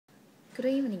Good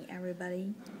evening,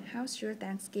 everybody. How's your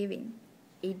Thanksgiving?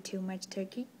 Eat too much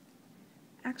turkey?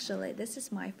 Actually, this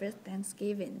is my first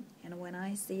Thanksgiving, and when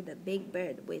I see the big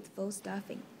bird with full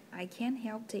stuffing, I can't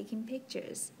help taking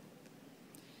pictures.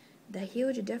 The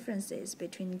huge differences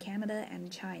between Canada and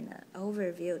China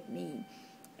overwhelmed me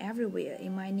everywhere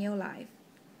in my new life,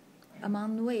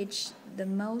 among which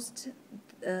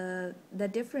the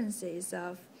differences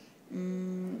of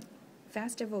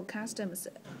festival customs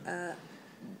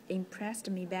impressed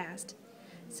me best.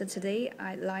 So today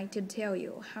I'd like to tell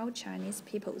you how Chinese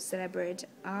people celebrate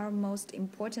our most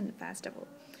important festival,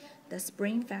 the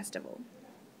Spring Festival.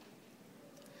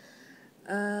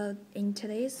 In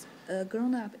today's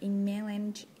grown up in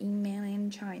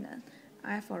mainland China,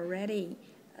 I've already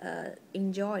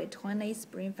enjoyed 20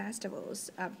 Spring Festivals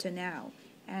up to now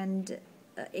and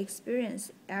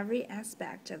experienced every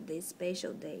aspect of this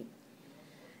special day.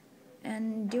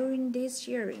 And during this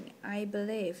sharing, I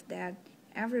believe that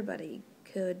everybody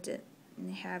could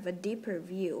have a deeper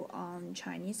view on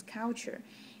Chinese culture,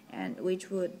 and which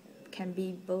would can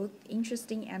be both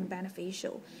interesting and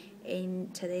beneficial in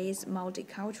today's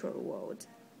multicultural world.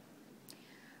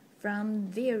 From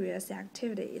various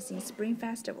activities in Spring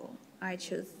Festival, I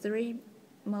choose three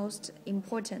most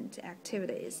important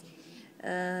activities,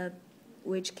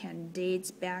 which can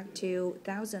date back to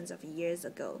thousands of years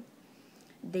ago.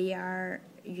 They are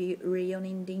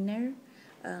reunion dinner,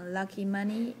 lucky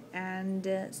money, and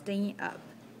staying up.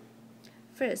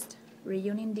 First,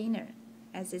 reunion dinner.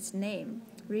 As its name,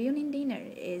 reunion dinner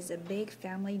is a big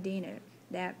family dinner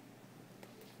that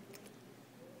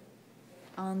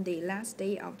on the last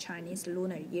day of Chinese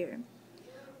Lunar Year.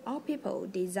 All people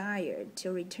desire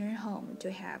to return home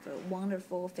to have a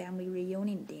wonderful family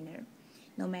reunion dinner,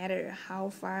 no matter how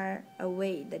far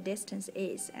away the distance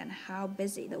is and how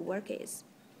busy the work is.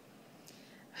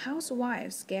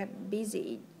 Housewives get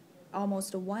busy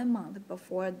almost 1 month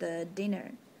before the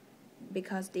dinner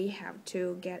because they have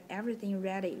to get everything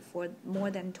ready for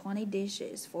more than 20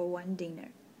 dishes for one dinner.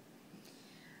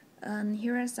 And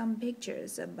here are some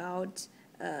pictures about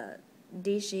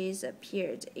dishes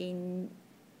appeared in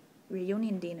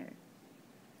reunion dinner.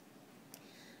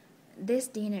 This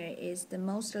dinner is the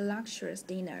most luxurious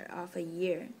dinner of a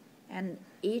year, and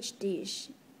each dish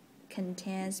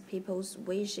contains people's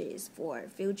wishes for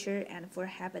future and for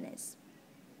happiness.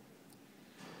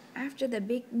 After the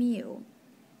big meal,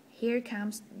 here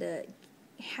comes the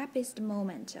happiest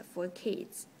moment for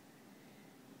kids.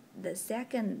 The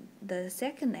second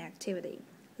activity,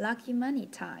 lucky money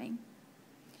time.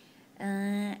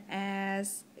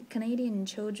 As Canadian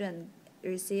children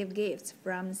receive gifts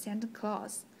from Santa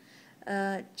Claus,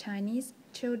 Chinese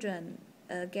children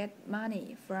get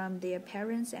money from their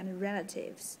parents and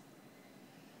relatives.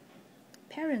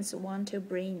 Parents want to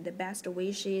bring the best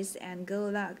wishes and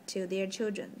good luck to their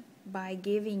children by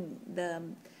giving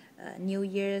them New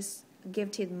Year's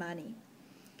gifted money.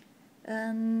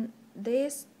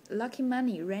 This lucky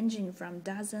money ranging from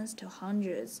dozens to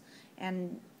hundreds,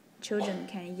 and children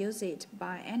can use it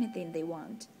buy anything they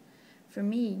want. For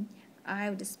me, I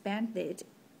would spend it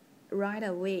right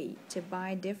away to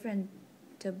buy different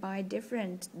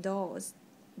dolls,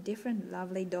 different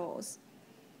lovely dolls.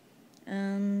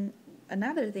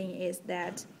 Another thing is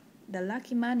that the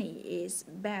lucky money is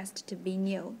best to be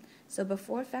new. So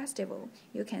before festival,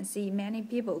 you can see many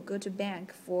people go to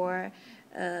bank for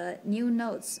new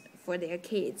notes for their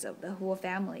kids of the whole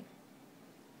family.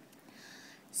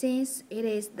 Since it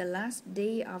is the last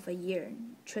day of a year,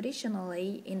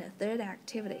 traditionally in the third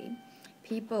activity,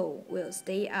 people will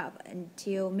stay up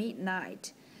until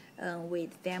midnight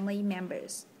with family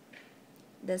members.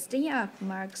 The stay up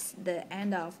marks the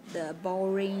end of the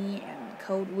boring and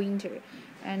cold winter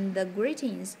and the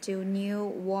greetings to new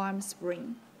warm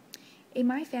spring. In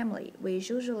my family, we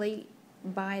usually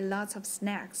buy lots of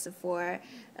snacks for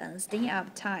staying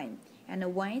up time,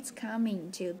 and when it's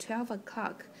coming to 12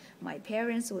 o'clock, my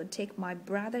parents would take my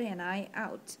brother and I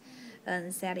out,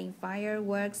 setting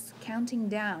fireworks, counting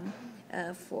down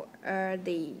for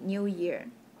the new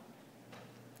year.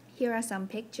 Here are some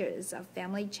pictures of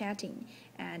family chatting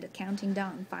and counting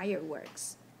down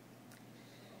fireworks.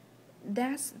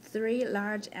 That's three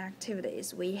large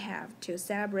activities we have to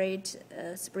celebrate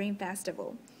Spring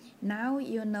Festival. Now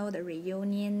you know the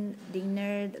reunion,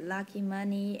 dinner, the lucky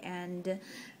money, and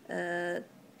the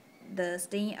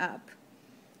staying up,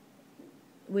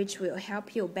 which will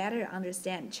help you better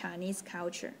understand Chinese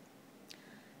culture.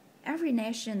 Every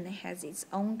nation has its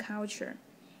own culture,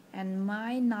 and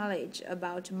my knowledge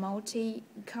about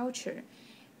multicultural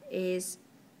is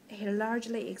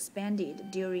largely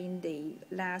expanded during the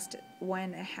last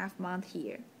 1.5 months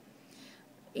here.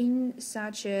 In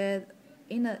such a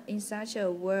in such a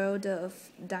world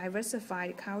of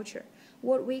diversified culture,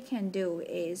 what we can do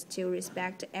is to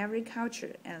respect every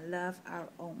culture and love our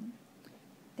own.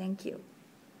 Thank you.